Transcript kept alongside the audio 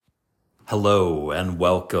Hello and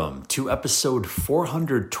welcome to episode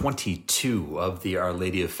 422 of the Our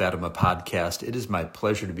Lady of Fatima podcast. It is my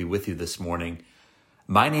pleasure to be with you this morning.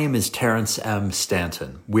 My name is Terrence M.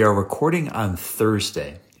 Stanton. We are recording on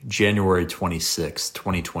Thursday, January 26,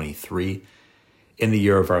 2023, in the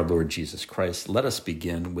year of our Lord Jesus Christ. Let us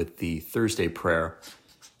begin with the Thursday prayer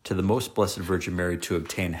to the Most Blessed Virgin Mary to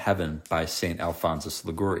obtain heaven by St. Alphonsus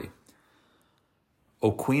Liguori.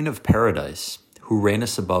 O Queen of Paradise, who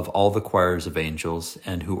reignest above all the choirs of angels,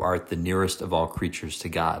 and who art the nearest of all creatures to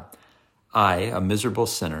God, I, a miserable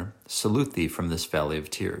sinner, salute thee from this valley of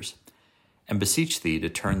tears, and beseech thee to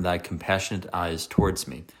turn thy compassionate eyes towards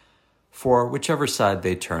me, for whichever side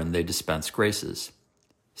they turn, they dispense graces.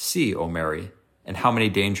 See, O Mary, in how many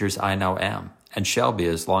dangers I now am, and shall be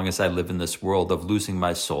as long as I live in this world, of losing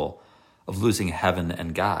my soul, of losing heaven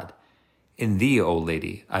and God. In thee, O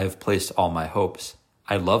Lady, I have placed all my hopes.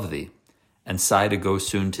 I love thee, and sigh to go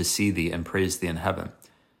soon to see thee and praise thee in heaven.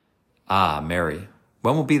 Ah, Mary,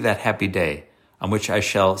 when will be that happy day on which I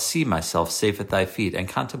shall see myself safe at thy feet and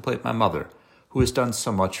contemplate my mother, who has done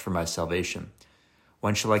so much for my salvation?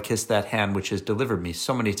 When shall I kiss that hand which has delivered me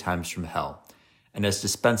so many times from hell, and has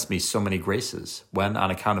dispensed me so many graces, when, on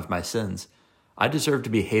account of my sins, I deserve to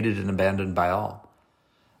be hated and abandoned by all?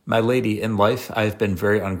 My Lady, in life I have been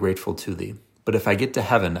very ungrateful to thee, but if I get to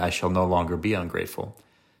heaven I shall no longer be ungrateful.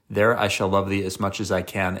 There I shall love thee as much as I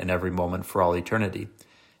can in every moment for all eternity,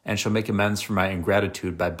 and shall make amends for my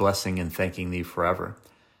ingratitude by blessing and thanking thee forever.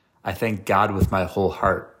 I thank God with my whole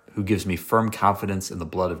heart, who gives me firm confidence in the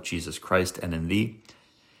blood of Jesus Christ and in thee,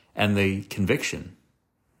 and the conviction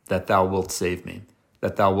that thou wilt save me,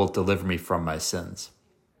 that thou wilt deliver me from my sins,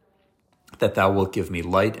 that thou wilt give me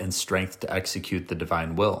light and strength to execute the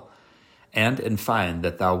divine will, and in fine,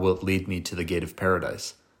 that thou wilt lead me to the gate of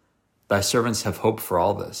paradise. Thy servants have hoped for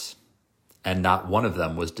all this, and not one of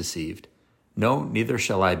them was deceived. No, neither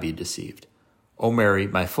shall I be deceived. O Mary,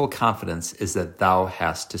 my full confidence is that thou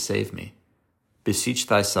hast to save me. Beseech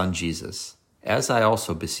thy Son Jesus, as I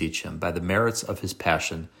also beseech him by the merits of his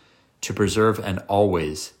passion, to preserve and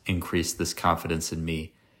always increase this confidence in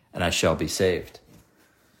me, and I shall be saved.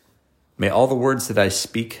 May all the words that I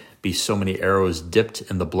speak be so many arrows dipped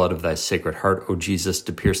in the blood of thy sacred heart, O Jesus,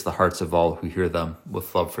 to pierce the hearts of all who hear them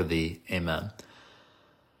with love for thee. Amen.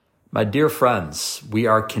 My dear friends, we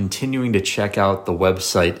are continuing to check out the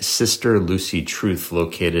website Sister Lucy Truth,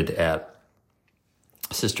 located at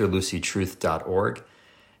sisterlucytruth.org.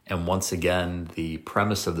 And once again, the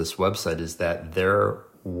premise of this website is that there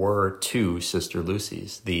were two Sister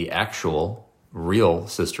Lucys, the actual, real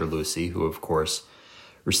Sister Lucy, who of course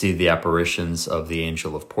received the apparitions of the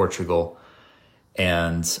Angel of Portugal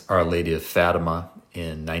and Our Lady of Fatima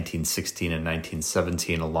in 1916 and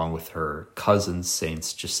 1917, along with her cousins,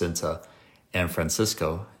 Saints Jacinta and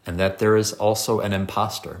Francisco, and that there is also an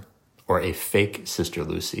imposter, or a fake Sister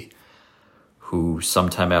Lucy, who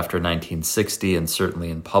sometime after 1960, and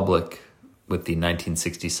certainly in public with the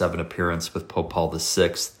 1967 appearance with Pope Paul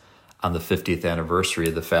VI on the 50th anniversary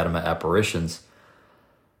of the Fatima apparitions,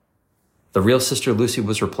 the real Sister Lucy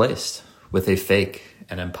was replaced with a fake,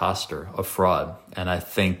 an imposter, a fraud. And I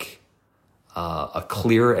think a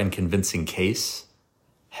clear and convincing case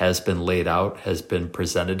has been laid out, has been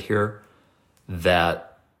presented here,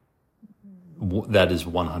 that is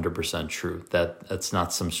 100% true. That's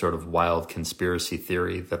not some sort of wild conspiracy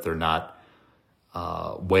theory, that they're not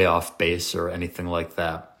way off base or anything like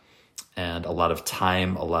that. And a lot of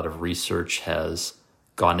time, a lot of research has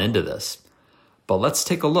gone into this. But let's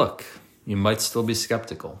take a look. You might still be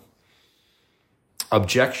skeptical.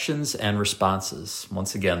 Objections and responses.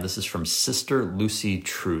 Once again, this is from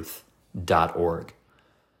sisterlucytruth.org.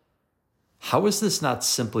 How is this not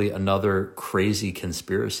simply another crazy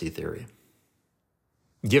conspiracy theory?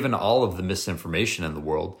 Given all of the misinformation in the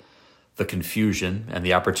world, the confusion, and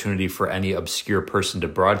the opportunity for any obscure person to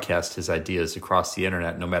broadcast his ideas across the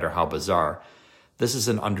internet, no matter how bizarre, this is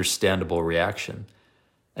an understandable reaction.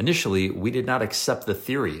 Initially, we did not accept the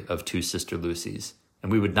theory of two Sister Lucys, and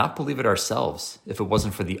we would not believe it ourselves if it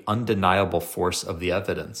wasn't for the undeniable force of the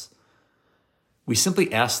evidence. We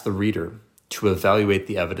simply asked the reader to evaluate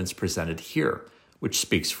the evidence presented here, which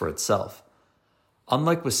speaks for itself.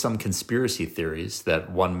 Unlike with some conspiracy theories that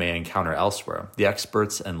one may encounter elsewhere, the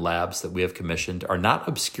experts and labs that we have commissioned are not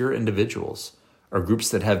obscure individuals or groups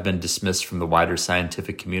that have been dismissed from the wider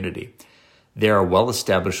scientific community. They are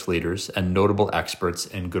well-established leaders and notable experts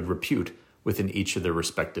in good repute within each of their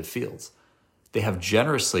respective fields. They have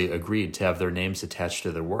generously agreed to have their names attached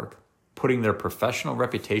to their work, putting their professional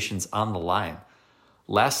reputations on the line.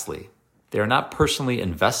 Lastly, they are not personally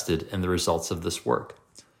invested in the results of this work.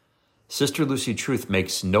 Sister Lucy Truth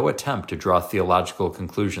makes no attempt to draw theological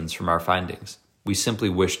conclusions from our findings. We simply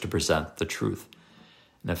wish to present the truth.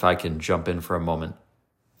 And if I can jump in for a moment,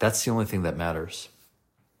 that's the only thing that matters.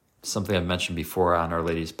 Something I've mentioned before on Our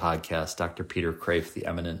Lady's podcast, Dr. Peter Kreeft, the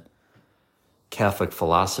eminent Catholic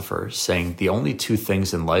philosopher, saying the only two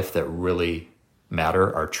things in life that really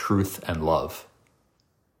matter are truth and love.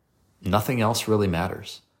 Nothing else really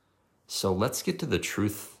matters. So let's get to the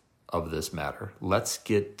truth of this matter. Let's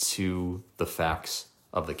get to the facts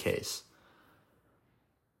of the case.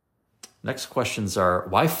 Next questions are,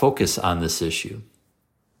 why focus on this issue?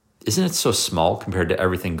 Isn't it so small compared to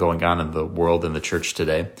everything going on in the world and the church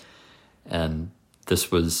today? And this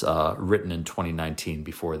was written in 2019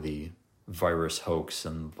 before the virus hoax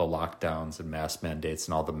and the lockdowns and mask mandates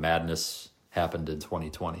and all the madness happened in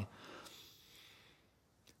 2020.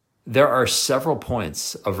 There are several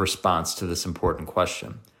points of response to this important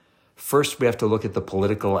question. First, we have to look at the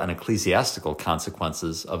political and ecclesiastical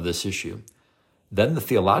consequences of this issue. Then the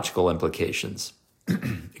theological implications,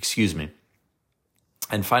 excuse me.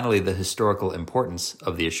 And finally, the historical importance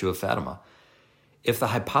of the issue of Fatima. If the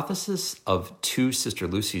hypothesis of two Sister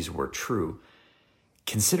Lucies were true,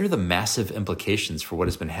 consider the massive implications for what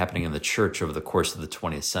has been happening in the church over the course of the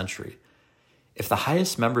 20th century. If the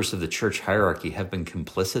highest members of the church hierarchy have been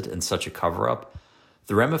complicit in such a cover-up,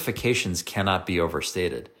 the ramifications cannot be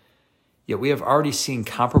overstated. Yet we have already seen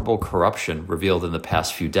comparable corruption revealed in the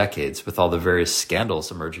past few decades with all the various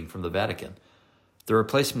scandals emerging from the Vatican. The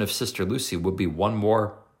replacement of Sister Lucy would be one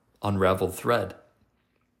more unraveled thread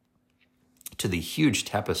to the huge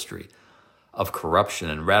tapestry of corruption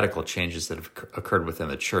and radical changes that have occurred within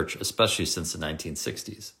the church, especially since the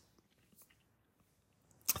 1960s.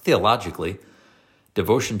 Theologically,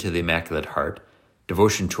 devotion to the Immaculate Heart,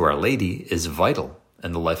 devotion to Our Lady, is vital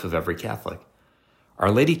in the life of every Catholic. Our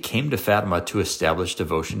Lady came to Fatima to establish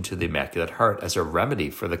devotion to the Immaculate Heart as a remedy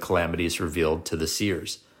for the calamities revealed to the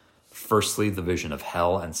seers. Firstly, the vision of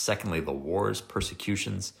hell, and secondly, the wars,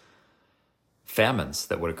 persecutions, famines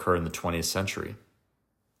that would occur in the 20th century.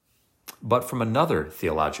 But from another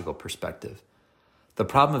theological perspective, the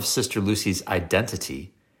problem of Sister Lucy's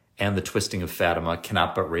identity and the twisting of Fatima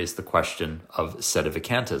cannot but raise the question of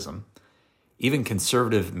sedevacantism. Even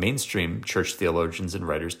conservative mainstream church theologians and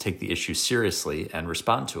writers take the issue seriously and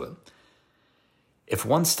respond to it. If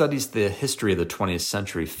one studies the history of the 20th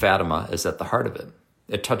century, Fatima is at the heart of it.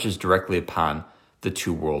 It touches directly upon the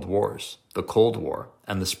two world wars, the Cold War,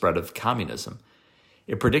 and the spread of communism.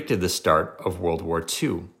 It predicted the start of World War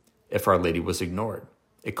II if Our Lady was ignored.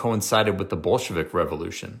 It coincided with the Bolshevik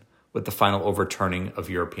Revolution, with the final overturning of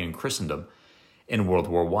European Christendom in World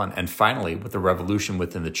War I, and finally with the revolution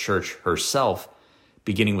within the Church herself,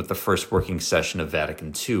 beginning with the first working session of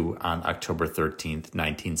Vatican II on October 13th,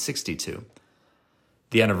 1962,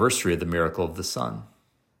 the anniversary of the miracle of the Sun.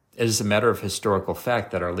 It is a matter of historical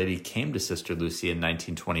fact that Our Lady came to Sister Lucy in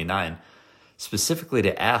 1929 specifically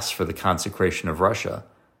to ask for the consecration of Russia,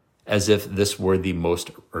 as if this were the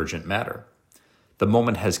most urgent matter. The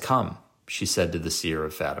moment has come, she said to the seer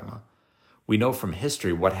of Fatima. We know from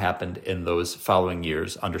history what happened in those following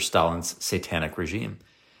years under Stalin's satanic regime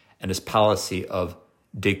and his policy of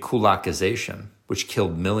dekulakization, which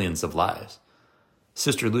killed millions of lives.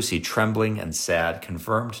 Sister Lucy, trembling and sad,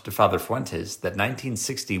 confirmed to Father Fuentes that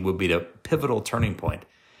 1960 would be a pivotal turning point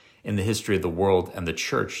in the history of the world and the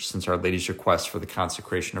Church, since Our Lady's request for the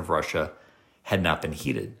consecration of Russia had not been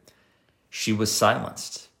heeded. She was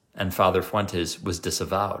silenced, and Father Fuentes was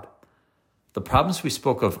disavowed. The problems we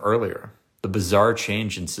spoke of earlier, the bizarre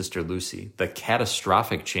change in Sister Lucy, the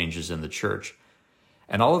catastrophic changes in the Church,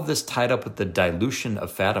 and all of this tied up with the dilution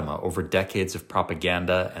of Fatima over decades of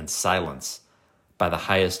propaganda and silence by the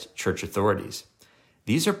highest church authorities.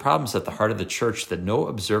 These are problems at the heart of the Church that no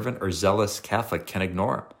observant or zealous Catholic can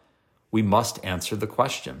ignore. We must answer the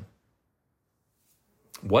question: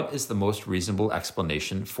 what is the most reasonable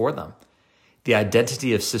explanation for them? The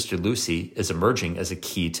identity of Sister Lucy is emerging as a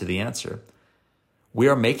key to the answer. We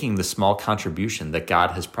are making the small contribution that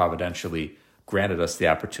God has providentially granted us the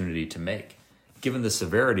opportunity to make. Given the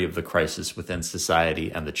severity of the crisis within society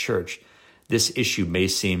and the Church, this issue may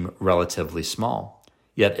seem relatively small,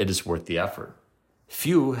 yet it is worth the effort.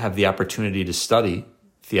 Few have the opportunity to study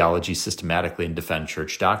theology systematically and defend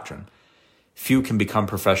church doctrine. Few can become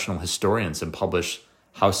professional historians and publish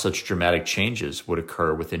how such dramatic changes would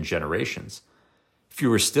occur within generations.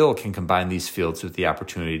 Fewer still can combine these fields with the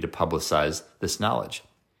opportunity to publicize this knowledge.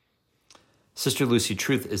 Sister Lucy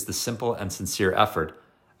Truth is the simple and sincere effort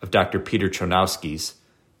of Dr. Peter Chonowski's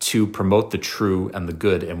to promote the true and the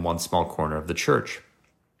good in one small corner of the Church.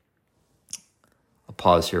 I'll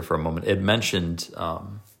pause here for a moment. It mentioned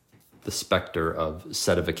the specter of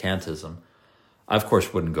sedevacantism. I, of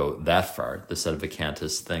course, wouldn't go that far. The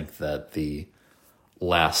sedevacantists think that the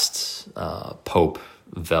last pope,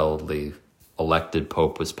 validly elected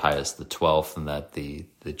pope, was Pius XII, and that the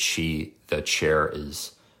chair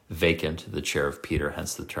is vacant, the chair of Peter,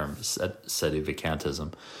 hence the term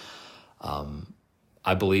sedevacantism.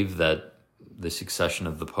 I believe that the succession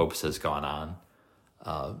of the popes has gone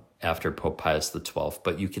on after Pope Pius XII,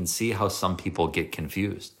 but you can see how some people get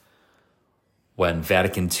confused. When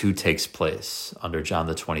Vatican II takes place under John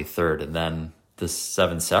the 23rd, and then the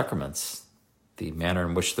seven sacraments, the manner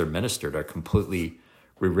in which they're ministered are completely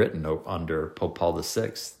rewritten under Pope Paul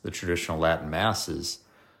VI. The traditional Latin Mass is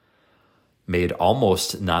made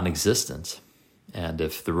almost non-existent. And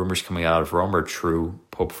if the rumors coming out of Rome are true,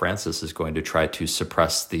 Pope Francis is going to try to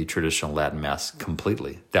suppress the traditional Latin Mass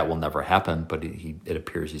completely. That will never happen, but it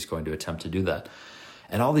appears he's going to attempt to do that.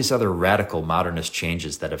 And all these other radical modernist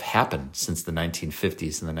changes that have happened since the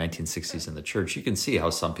 1950s and the 1960s in the church, you can see how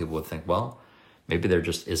some people would think, well, maybe there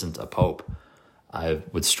just isn't a pope. I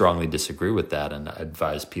would strongly disagree with that and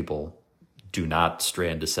advise people do not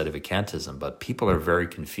stray into sedevacantism, but people are very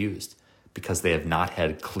confused because they have not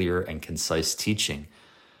had clear and concise teaching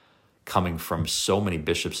coming from so many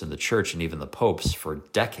bishops in the church and even the popes for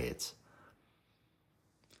decades.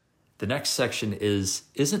 The next section is,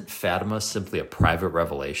 isn't Fatima simply a private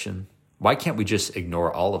revelation? Why can't we just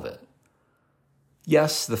ignore all of it?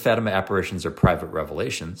 Yes, the Fatima apparitions are private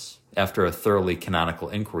revelations. After a thoroughly canonical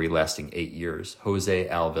inquiry lasting 8 years, Jose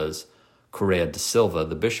Alves Correa de Silva,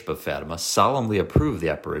 the Bishop of Fatima, solemnly approved the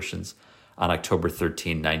apparitions on October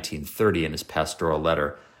 13, 1930 in his pastoral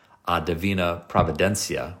letter A Divina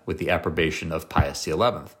Providencia with the approbation of Pius XI.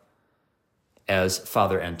 As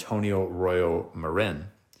Father Antonio Royo Marin,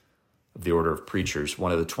 of the Order of Preachers,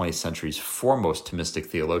 one of the 20th century's foremost Thomistic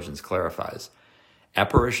theologians, clarifies,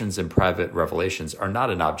 apparitions and private revelations are not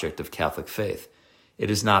an object of Catholic faith. It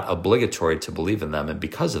is not obligatory to believe in them, and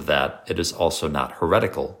because of that, it is also not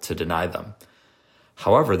heretical to deny them.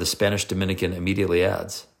 However, the Spanish Dominican immediately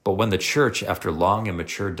adds, but when the Church, after long and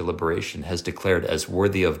mature deliberation, has declared as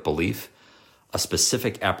worthy of belief a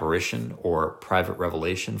specific apparition or private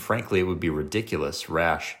revelation, frankly, it would be ridiculous,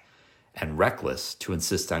 rash, and reckless to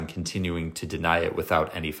insist on continuing to deny it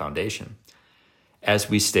without any foundation. As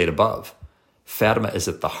we state above, Fatima is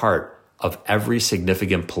at the heart of every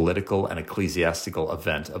significant political and ecclesiastical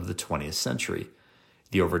event of the 20th century.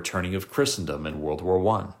 The overturning of Christendom in World War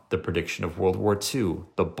I, the prediction of World War II,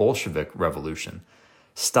 the Bolshevik Revolution,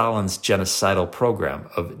 Stalin's genocidal program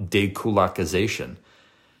of dekulakization,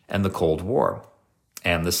 and the Cold War,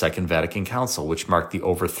 and the Second Vatican Council, which marked the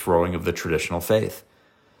overthrowing of the traditional faith.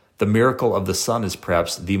 The miracle of the sun is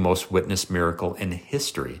perhaps the most witnessed miracle in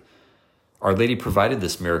history. Our Lady provided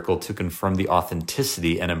this miracle to confirm the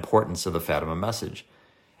authenticity and importance of the Fatima message.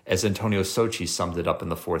 As Antonio Socci summed it up in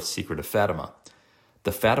The Fourth Secret of Fatima,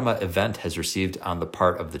 the Fatima event has received on the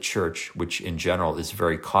part of the Church, which in general is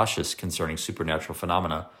very cautious concerning supernatural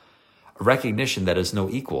phenomena, a recognition that is no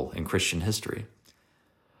equal in Christian history.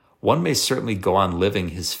 One may certainly go on living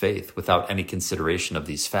his faith without any consideration of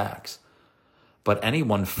these facts, but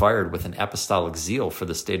anyone fired with an apostolic zeal for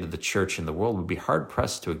the state of the Church in the world would be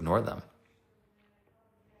hard-pressed to ignore them.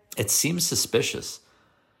 It seems suspicious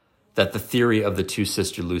that the theory of the two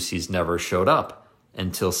Sister Lucies never showed up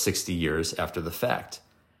until 60 years after the fact,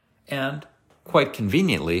 and, quite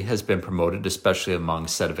conveniently, has been promoted especially among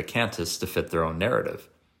sedevacantists to fit their own narrative.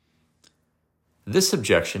 This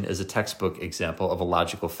objection is a textbook example of a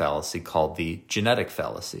logical fallacy called the genetic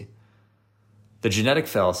fallacy. The genetic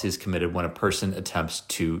fallacy is committed when a person attempts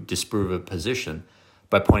to disprove a position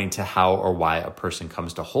by pointing to how or why a person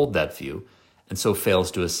comes to hold that view, and so fails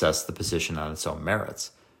to assess the position on its own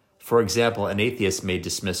merits. For example, an atheist may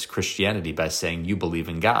dismiss Christianity by saying you believe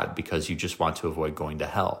in God because you just want to avoid going to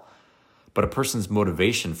hell. But a person's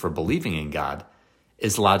motivation for believing in God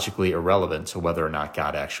is logically irrelevant to whether or not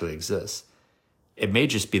God actually exists. It may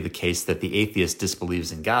just be the case that the atheist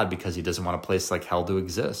disbelieves in God because he doesn't want a place like hell to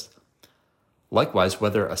exist. Likewise,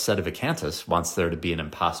 whether a sedevacantist wants there to be an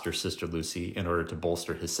imposter Sister Lucy in order to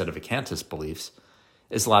bolster his sedevacantist beliefs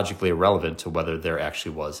is logically irrelevant to whether there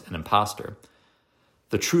actually was an imposter.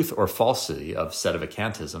 The truth or falsity of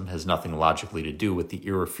sedevacantism has nothing logically to do with the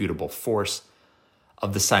irrefutable force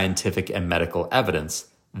of the scientific and medical evidence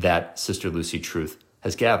that Sister Lucy Truth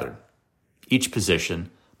has gathered. Each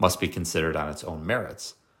position must be considered on its own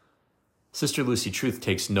merits. Sister Lucy Truth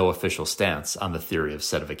takes no official stance on the theory of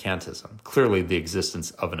sedevacantism. Clearly, the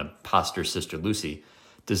existence of an imposter Sister Lucy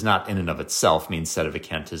does not in and of itself mean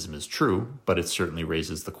sedevacantism is true, but it certainly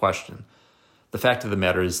raises the question. The fact of the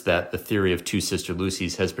matter is that the theory of two sister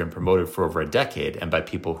Lucys has been promoted for over a decade and by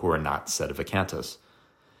people who are not sedevacantists.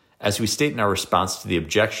 As we state in our response to the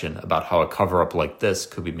objection about how a cover-up like this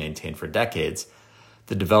could be maintained for decades,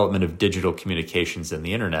 the development of digital communications and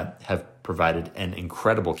the internet have provided an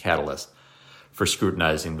incredible catalyst for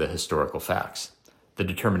scrutinizing the historical facts. The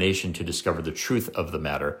determination to discover the truth of the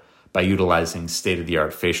matter by utilizing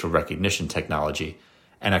state-of-the-art facial recognition technology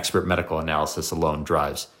and expert medical analysis alone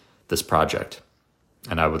drives this project.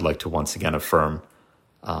 And I would like to once again affirm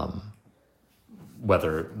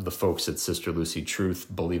whether the folks at Sister Lucy Truth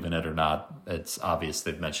believe in it or not. It's obvious,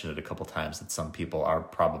 they've mentioned it a couple times, that some people are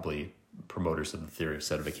probably promoters of the theory of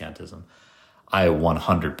sedevacantism. I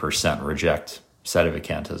 100% reject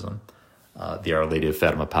sedevacantism. The Our Lady of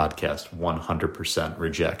Fatima podcast 100%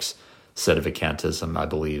 rejects sedevacantism. I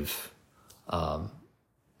believe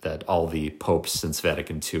that all the popes since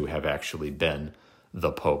Vatican II have actually been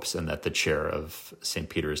the popes, and that the chair of St.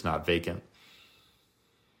 Peter is not vacant.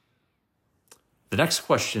 The next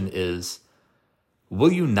question is,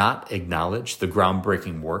 will you not acknowledge the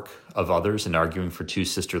groundbreaking work of others in arguing for two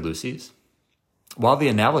sister Lucys? While the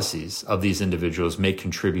analyses of these individuals may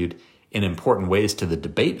contribute in important ways to the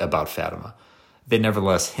debate about Fatima, they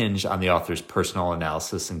nevertheless hinge on the author's personal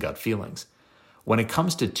analysis and gut feelings. When it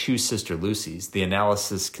comes to two sister Lucys, the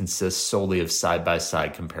analysis consists solely of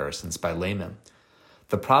side-by-side comparisons by laymen.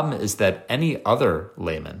 The problem is that any other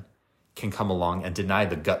layman can come along and deny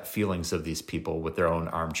the gut feelings of these people with their own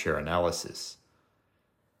armchair analysis.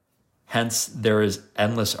 Hence, there is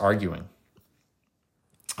endless arguing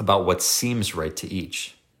about what seems right to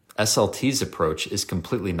each. SLT's approach is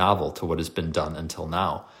completely novel to what has been done until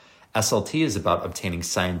now. SLT is about obtaining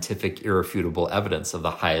scientific, irrefutable evidence of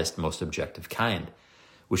the highest, most objective kind,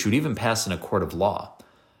 which would even pass in a court of law.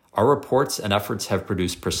 Our reports and efforts have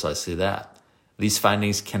produced precisely that. These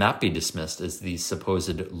findings cannot be dismissed as the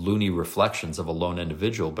supposed loony reflections of a lone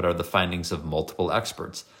individual, but are the findings of multiple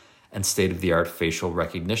experts and state-of-the-art facial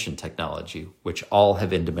recognition technology, which all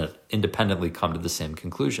have independently come to the same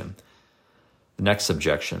conclusion. The next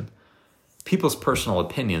objection: people's personal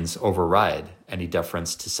opinions override any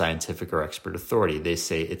deference to scientific or expert authority. They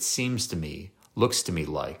say, it seems to me, looks to me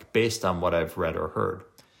like, based on what I've read or heard.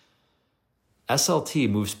 SLT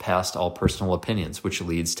moves past all personal opinions, which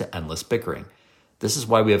leads to endless bickering. This is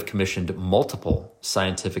why we have commissioned multiple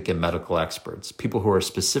scientific and medical experts, people who are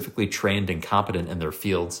specifically trained and competent in their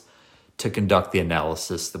fields, to conduct the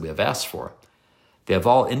analysis that we have asked for. They have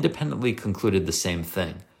all independently concluded the same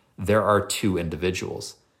thing. There are two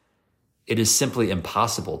individuals. It is simply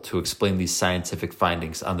impossible to explain these scientific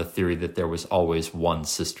findings on the theory that there was always one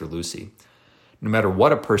Sister Lucy. No matter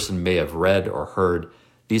what a person may have read or heard,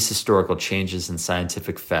 these historical changes in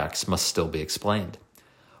scientific facts must still be explained.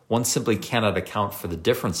 One simply cannot account for the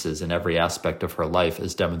differences in every aspect of her life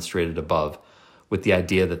as demonstrated above with the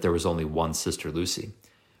idea that there was only one Sister Lucy.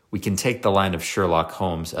 We can take the line of Sherlock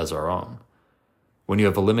Holmes as our own. When you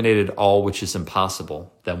have eliminated all which is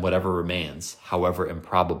impossible, then whatever remains, however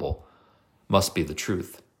improbable, must be the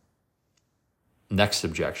truth. Next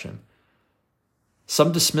objection.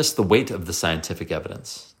 Some dismiss the weight of the scientific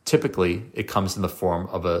evidence. Typically, it comes in the form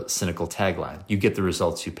of a cynical tagline: you get the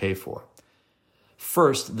results you pay for.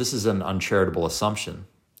 First, this is an uncharitable assumption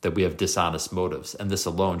that we have dishonest motives, and this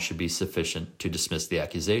alone should be sufficient to dismiss the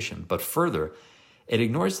accusation. But further, it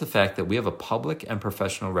ignores the fact that we have a public and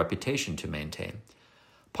professional reputation to maintain.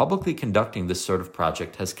 Publicly conducting this sort of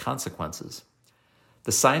project has consequences.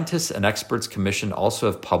 The scientists and experts commissioned also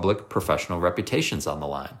have public, professional reputations on the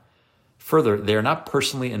line. Further, they are not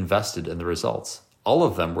personally invested in the results. All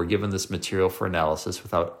of them were given this material for analysis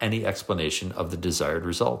without any explanation of the desired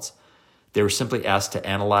results. They were simply asked to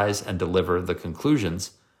analyze and deliver the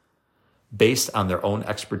conclusions based on their own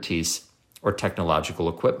expertise or technological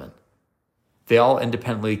equipment. They all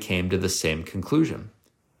independently came to the same conclusion.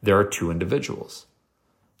 There are two individuals.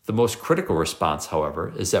 The most critical response,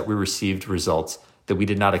 however, is that we received results that we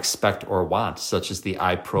did not expect or want, such as the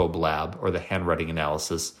iProbe lab or the handwriting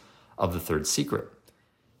analysis of the third secret.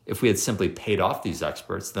 If we had simply paid off these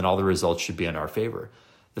experts, then all the results should be in our favor.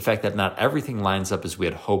 The fact that not everything lines up as we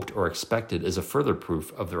had hoped or expected is a further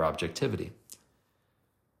proof of their objectivity.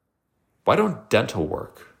 Why don't dental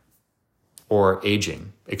work or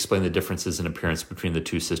aging explain the differences in appearance between the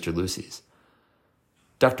two Sister Lucys?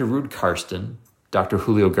 Dr. Ruud Karsten, Dr.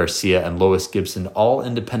 Julio Garcia, and Lois Gibson all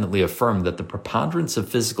independently affirmed that the preponderance of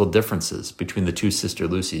physical differences between the two Sister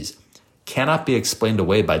Lucys cannot be explained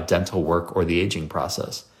away by dental work or the aging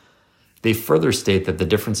process. They further state that the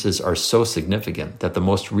differences are so significant that the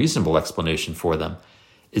most reasonable explanation for them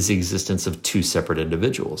is the existence of two separate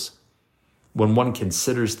individuals. When one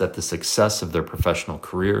considers that the success of their professional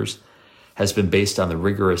careers has been based on the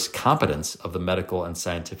rigorous competence of the medical and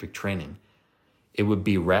scientific training, it would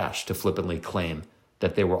be rash to flippantly claim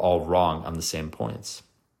that they were all wrong on the same points.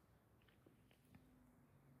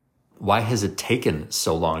 Why has it taken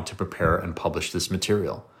so long to prepare and publish this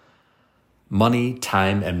material? Money,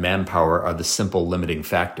 time, and manpower are the simple limiting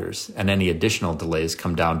factors, and any additional delays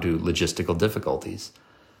come down to logistical difficulties.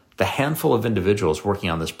 The handful of individuals working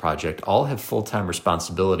on this project all have full-time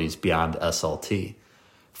responsibilities beyond SLT.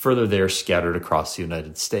 Further, they are scattered across the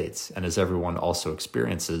United States, and as everyone also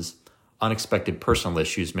experiences, unexpected personal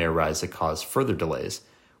issues may arise that cause further delays.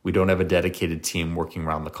 We don't have a dedicated team working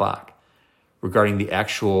around the clock. Regarding the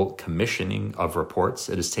actual commissioning of reports,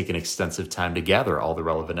 it has taken extensive time to gather all the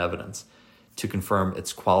relevant evidence. To confirm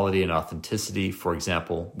its quality and authenticity, for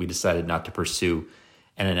example, we decided not to pursue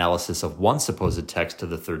an analysis of one supposed text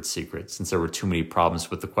of the Third Secret, since there were too many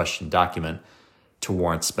problems with the questioned document to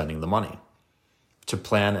warrant spending the money. To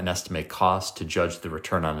plan and estimate costs, to judge the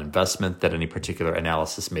return on investment that any particular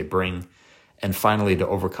analysis may bring, and finally to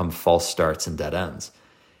overcome false starts and dead ends.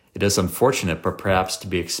 It is unfortunate, but perhaps to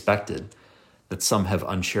be expected, that some have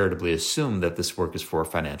uncharitably assumed that this work is for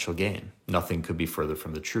financial gain. Nothing could be further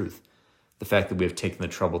from the truth. The fact that we have taken the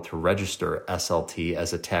trouble to register SLT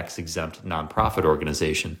as a tax-exempt nonprofit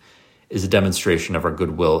organization is a demonstration of our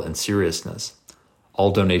goodwill and seriousness. All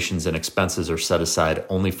donations and expenses are set aside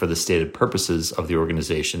only for the stated purposes of the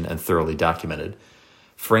organization and thoroughly documented.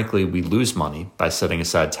 Frankly, we lose money by setting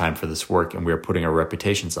aside time for this work, and we are putting our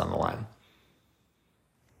reputations on the line.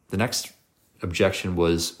 The next objection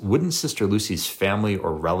was, wouldn't Sister Lucy's family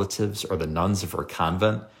or relatives or the nuns of her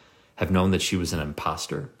convent have known that she was an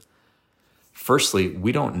imposter? Firstly,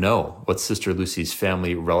 we don't know what Sister Lucy's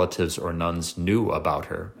family, relatives, or nuns knew about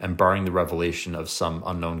her, and barring the revelation of some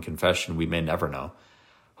unknown confession, we may never know.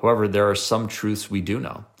 However, there are some truths we do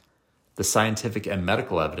know. The scientific and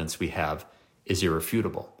medical evidence we have is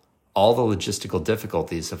irrefutable. All the logistical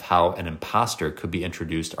difficulties of how an imposter could be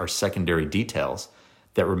introduced are secondary details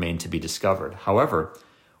that remain to be discovered. However,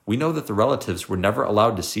 we know that the relatives were never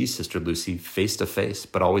allowed to see Sister Lucy face to face,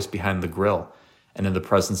 but always behind the grill and in the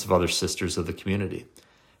presence of other sisters of the community.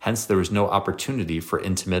 Hence, there was no opportunity for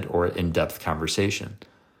intimate or in-depth conversation.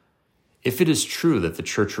 If it is true that the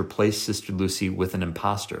church replaced Sister Lucy with an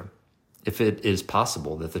impostor, if it is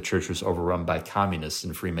possible that the church was overrun by communists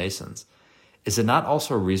and Freemasons, is it not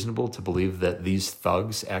also reasonable to believe that these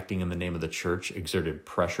thugs acting in the name of the church exerted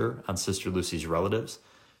pressure on Sister Lucy's relatives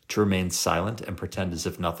to remain silent and pretend as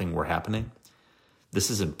if nothing were happening? This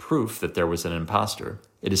isn't proof that there was an impostor.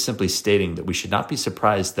 It is simply stating that we should not be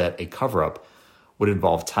surprised that a cover-up would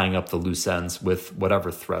involve tying up the loose ends with whatever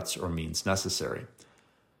threats or means necessary.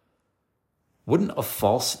 Wouldn't a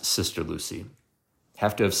false Sister Lucy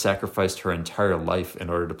have to have sacrificed her entire life in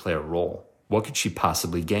order to play a role? What could she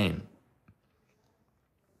possibly gain?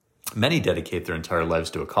 Many dedicate their entire lives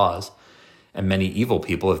to a cause, and many evil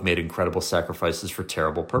people have made incredible sacrifices for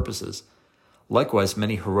terrible purposes. Likewise,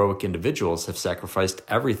 many heroic individuals have sacrificed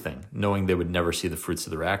everything, knowing they would never see the fruits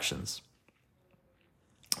of their actions.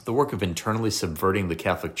 The work of internally subverting the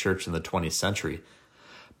Catholic Church in the 20th century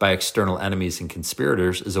by external enemies and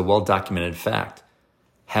conspirators is a well-documented fact.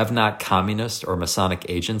 Have not communist or Masonic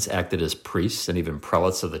agents acted as priests and even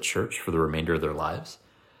prelates of the Church for the remainder of their lives?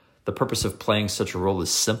 The purpose of playing such a role is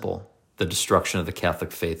simple: the destruction of the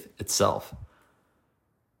Catholic faith itself.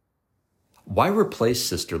 Why replace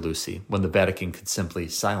Sister Lucy when the Vatican could simply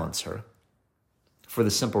silence her? For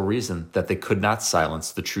the simple reason that they could not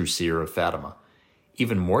silence the true seer of Fatima.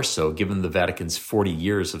 Even more so given the Vatican's 40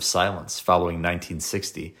 years of silence following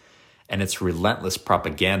 1960 and its relentless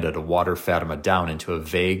propaganda to water Fatima down into a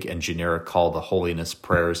vague and generic call to holiness,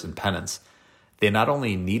 prayers, and penance. They not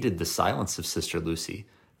only needed the silence of Sister Lucy,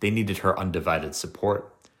 they needed her undivided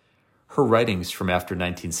support. Her writings from after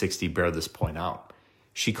 1960 bear this point out.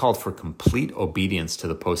 She called for complete obedience to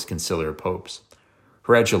the post-conciliar popes.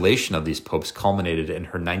 Her adulation of these popes culminated in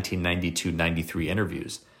her 1992-93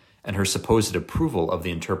 interviews and her supposed approval of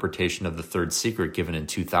the interpretation of the Third Secret given in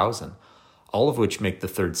 2000, all of which make the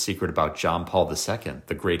Third Secret about John Paul II,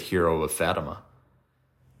 the great hero of Fatima.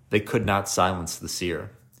 They could not silence the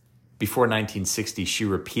seer. Before 1960, she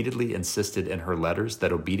repeatedly insisted in her letters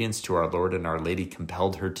that obedience to our Lord and Our Lady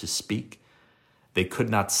compelled her to speak. They could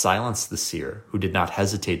not silence the seer, who did not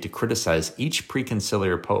hesitate to criticize each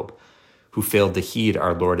preconciliar pope who failed to heed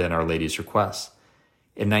our Lord and Our Lady's requests.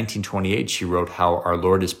 In 1928, she wrote how our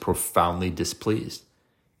Lord is profoundly displeased.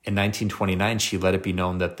 In 1929, she let it be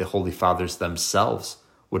known that the Holy Fathers themselves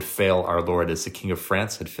would fail our Lord as the King of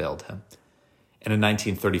France had failed him. In a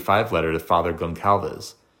 1935 letter to Father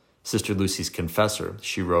Goncalves, Sister Lucy's confessor,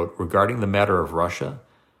 she wrote, "Regarding the matter of Russia,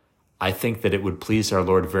 I think that it would please our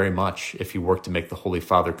Lord very much if he worked to make the Holy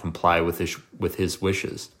Father comply with his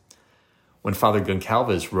wishes." When Father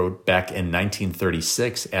Goncalves wrote back in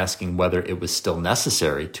 1936 asking whether it was still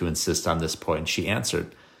necessary to insist on this point, she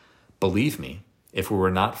answered, "Believe me, if it were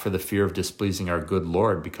not for the fear of displeasing our good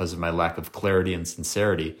Lord because of my lack of clarity and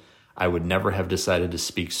sincerity, I would never have decided to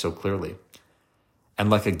speak so clearly." And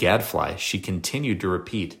like a gadfly, she continued to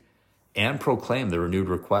repeat and proclaim the renewed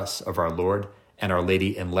requests of our Lord and Our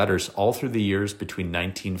Lady in letters all through the years between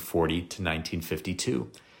 1940 to 1952,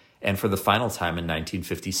 and for the final time in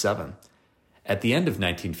 1957. At the end of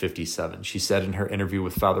 1957, she said in her interview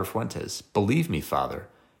with Father Fuentes, "Believe me, Father,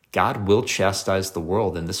 God will chastise the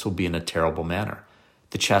world, and this will be in a terrible manner.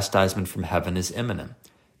 The chastisement from heaven is imminent.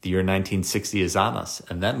 The year 1960 is on us,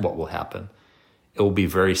 and then what will happen? It will be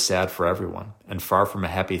very sad for everyone, and far from a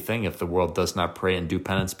happy thing if the world does not pray and do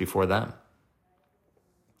penance before then."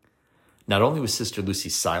 Not only was Sister Lucy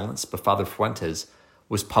silenced, but Father Fuentes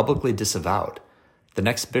was publicly disavowed. The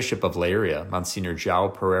next bishop of Leiria, Monsignor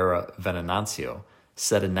João Pereira Venancio,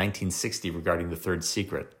 said in 1960 regarding the third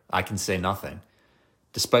secret, "I can say nothing."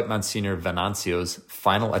 Despite Monsignor Venancio's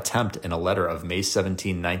final attempt in a letter of May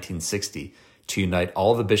 17, 1960, to unite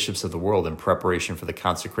all the bishops of the world in preparation for the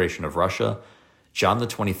consecration of Russia, John the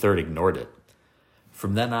 23rd ignored it.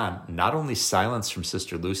 From then on, not only silence from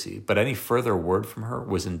Sister Lucy, but any further word from her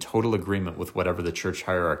was in total agreement with whatever the church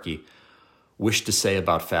hierarchy wished to say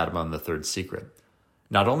about Fatima and the third secret.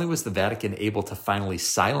 Not only was the Vatican able to finally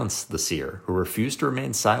silence the seer, who refused to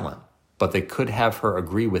remain silent, but they could have her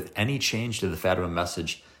agree with any change to the Fatima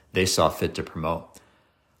message they saw fit to promote.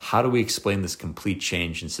 How do we explain this complete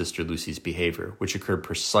change in Sister Lucy's behavior, which occurred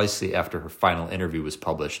precisely after her final interview was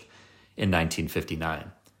published in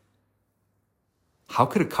 1959? How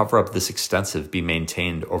could a cover-up this extensive be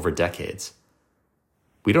maintained over decades?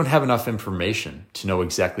 We don't have enough information to know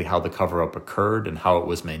exactly how the cover-up occurred and how it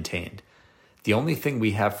was maintained. The only thing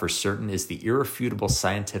we have for certain is the irrefutable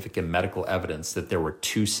scientific and medical evidence that there were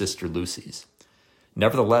two Sister Lucys.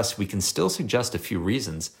 Nevertheless, we can still suggest a few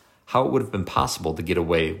reasons how it would have been possible to get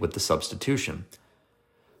away with the substitution.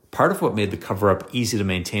 Part of what made the cover-up easy to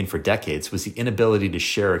maintain for decades was the inability to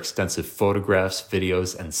share extensive photographs,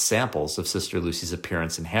 videos, and samples of Sister Lucy's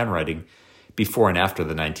appearance and handwriting before and after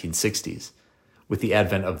the 1960s. With the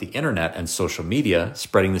advent of the internet and social media,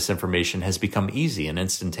 spreading this information has become easy and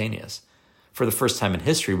instantaneous. For the first time in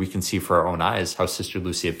history, we can see for our own eyes how Sister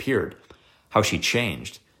Lucy appeared, how she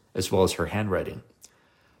changed, as well as her handwriting.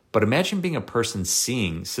 But imagine being a person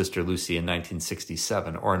seeing Sister Lucy in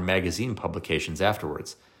 1967 or in magazine publications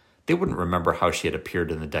afterwards. They wouldn't remember how she had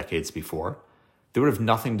appeared in the decades before. They would have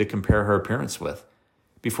nothing to compare her appearance with.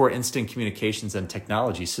 Before instant communications and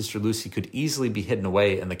technology, Sister Lucy could easily be hidden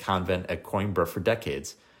away in the convent at Coimbra for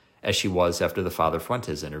decades, as she was after the Father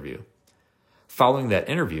Fuentes interview. Following that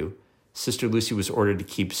interview, Sister Lucy was ordered to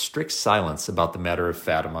keep strict silence about the matter of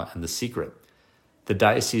Fatima and the secret. The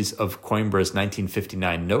Diocese of Coimbra's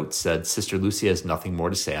 1959 note said Sister Lucy has nothing more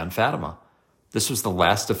to say on Fatima. This was the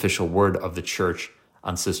last official word of the Church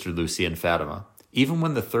on Sister Lucy and Fatima. Even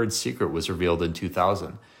when the third secret was revealed in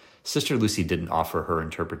 2000, Sister Lucy didn't offer her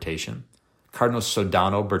interpretation. Cardinals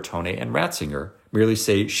Sodano, Bertone, and Ratzinger merely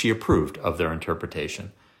say she approved of their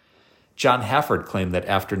interpretation. John Hafford claimed that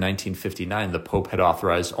after 1959, the Pope had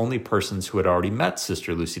authorized only persons who had already met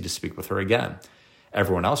Sister Lucy to speak with her again.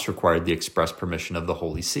 Everyone else required the express permission of the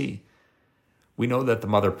Holy See. We know that the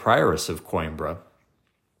Mother Prioress of Coimbra,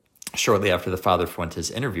 shortly after the Father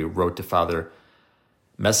Fuentes interview, wrote to Father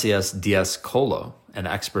Messias Diaz Colo, an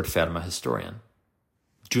expert Fatima historian.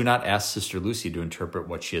 "Do not ask Sister Lucy to interpret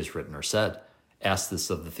what she has written or said. Ask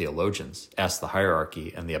this of the theologians. Ask the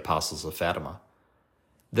hierarchy and the apostles of Fatima."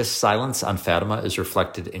 This silence on Fatima is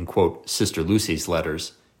reflected in, quote, Sister Lucy's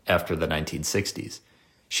letters after the 1960s.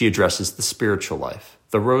 She addresses the spiritual life,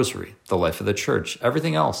 the rosary, the life of the church,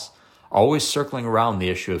 everything else, always circling around the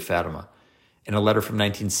issue of Fatima. In a letter from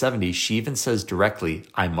 1970, she even says directly,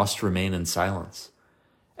 "I must remain in silence."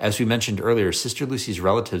 As we mentioned earlier, Sister Lucy's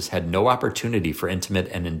relatives had no opportunity for intimate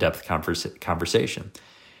and in-depth conversation.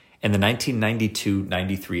 In the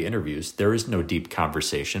 1992-93 interviews, there is no deep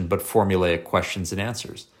conversation, but formulaic questions and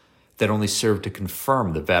answers that only serve to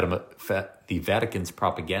confirm the Vatican's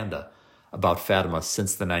propaganda about Fatima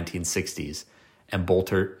since the 1960s and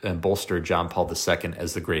bolster John Paul II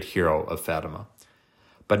as the great hero of Fatima.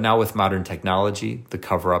 But now with modern technology, the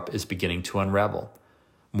cover-up is beginning to unravel.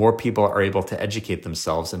 More people are able to educate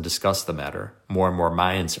themselves and discuss the matter. More and more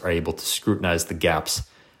minds are able to scrutinize the gaps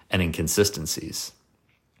and inconsistencies.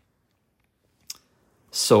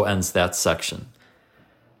 So ends that section.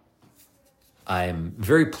 I'm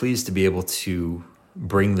very pleased to be able to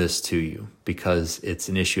bring this to you because it's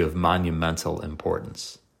an issue of monumental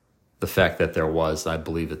importance. The fact that there was, I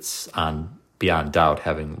believe it's on beyond doubt,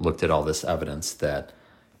 having looked at all this evidence, that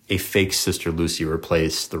a fake Sister Lucy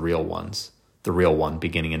replaced the real one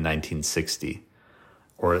beginning in 1960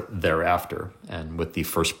 or thereafter, and with the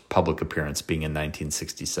first public appearance being in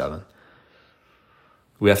 1967.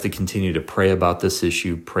 We have to continue to pray about this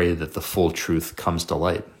issue, pray that the full truth comes to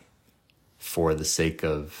light for the sake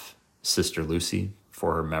of Sister Lucy,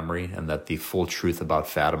 for her memory, and that the full truth about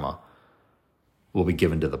Fatima will be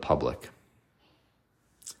given to the public.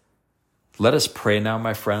 Let us pray now,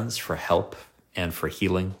 my friends, for help and for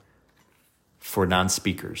healing for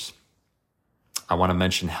non-speakers. I want to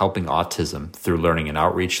mention Helping Autism Through Learning and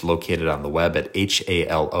Outreach, located on the web at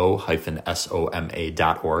halo-soma.org,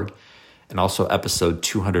 and also episode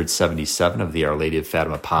 277 of the Our Lady of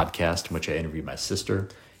Fatima podcast, in which I interviewed my sister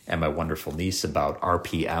and my wonderful niece about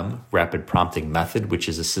RPM, Rapid Prompting Method, which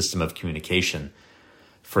is a system of communication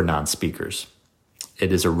for non-speakers.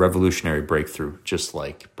 It is a revolutionary breakthrough, just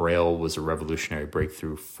like Braille was a revolutionary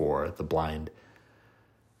breakthrough for the blind.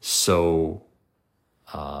 So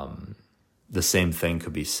the same thing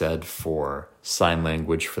could be said for sign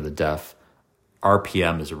language for the deaf.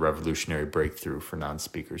 RPM is a revolutionary breakthrough for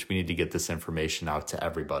non-speakers. We need to get this information out to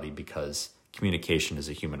everybody because communication is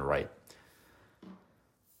a human right.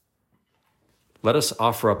 Let us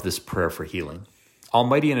offer up this prayer for healing.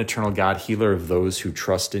 Almighty and eternal God, healer of those who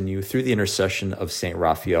trust in you, through the intercession of Saint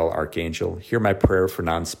Raphael, Archangel, hear my prayer for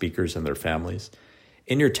non-speakers and their families.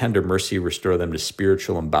 In your tender mercy, restore them to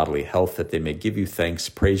spiritual and bodily health, that they may give you thanks,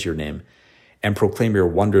 praise your name, and proclaim your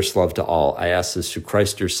wondrous love to all. I ask this through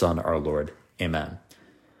Christ your Son, our Lord. Amen.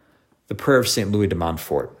 The prayer of St. Louis de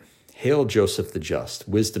Montfort. Hail, Joseph the Just,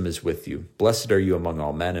 wisdom is with you. Blessed are you among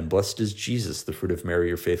all men, and blessed is Jesus, the fruit of Mary,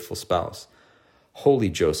 your faithful spouse. Holy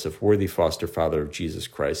Joseph, worthy foster father of Jesus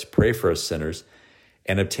Christ, pray for us sinners,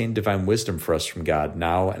 and obtain divine wisdom for us from God,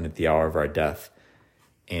 now and at the hour of our death.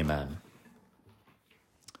 Amen.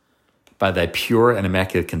 By thy pure and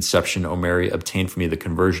immaculate conception, O Mary, obtain for me the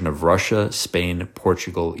conversion of Russia, Spain,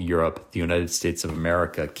 Portugal, Europe, the United States of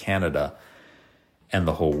America, Canada, and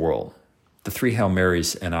the whole world. The three Hail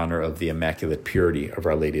Marys in honor of the immaculate purity of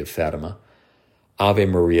Our Lady of Fatima. Ave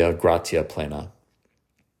Maria, gratia plena.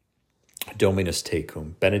 Dominus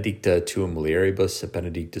tecum, benedicta tu in mulieribus, et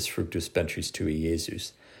benedictus fructus ventris tui,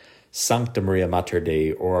 Iesus. Sancta Maria Mater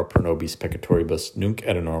Dei, ora pro nobis peccatoribus, nunc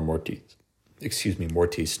et in hora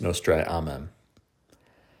mortis nostrae. Amen.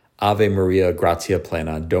 Ave Maria, gratia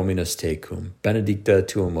plena, Dominus tecum, benedicta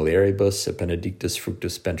tu in mulieribus, et benedictus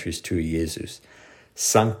fructus ventris tui, Iesus.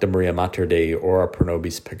 Sancta Maria Mater Dei, ora pro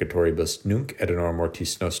nobis peccatoribus, nunc et in hora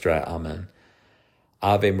mortis nostrae. Amen.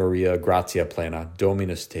 Ave Maria, gratia plena,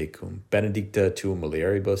 Dominus tecum, benedicta tu in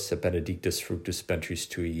mulieribus, et benedictus fructus ventris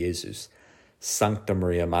tui, Iesus. Sancta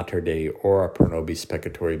Maria Mater Dei, ora pro nobis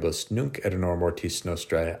peccatoribus, nunc et in hora mortis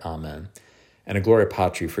nostrae. Amen. And a Gloria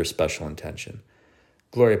Patri for special intention.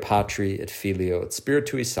 Gloria Patri et Filio et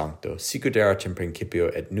Spiritui Sancto, sicut erat in principio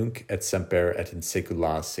et nunc et semper et in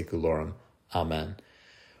saecula saeculorum. Amen.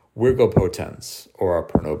 Virgo potens, ora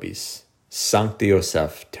pro nobis. Sancti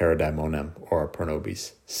Joseph, terra daimonem, ora pro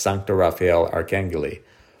nobis. Sancta Raphael, Archangeli,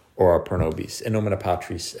 ora pro nobis. In nomine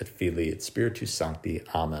Patris et Filii et Spiritus Sancti.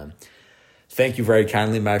 Amen. Thank you very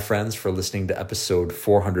kindly, my friends, for listening to episode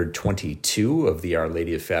 422 of the Our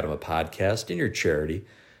Lady of Fatima podcast. In your charity,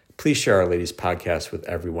 please share Our Lady's podcast with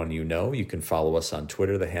everyone you know. You can follow us on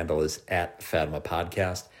Twitter. The handle is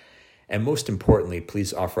 @FatimaPodcast. And most importantly,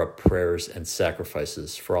 please offer up prayers and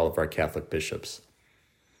sacrifices for all of our Catholic bishops.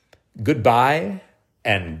 Goodbye,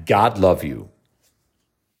 and God love you.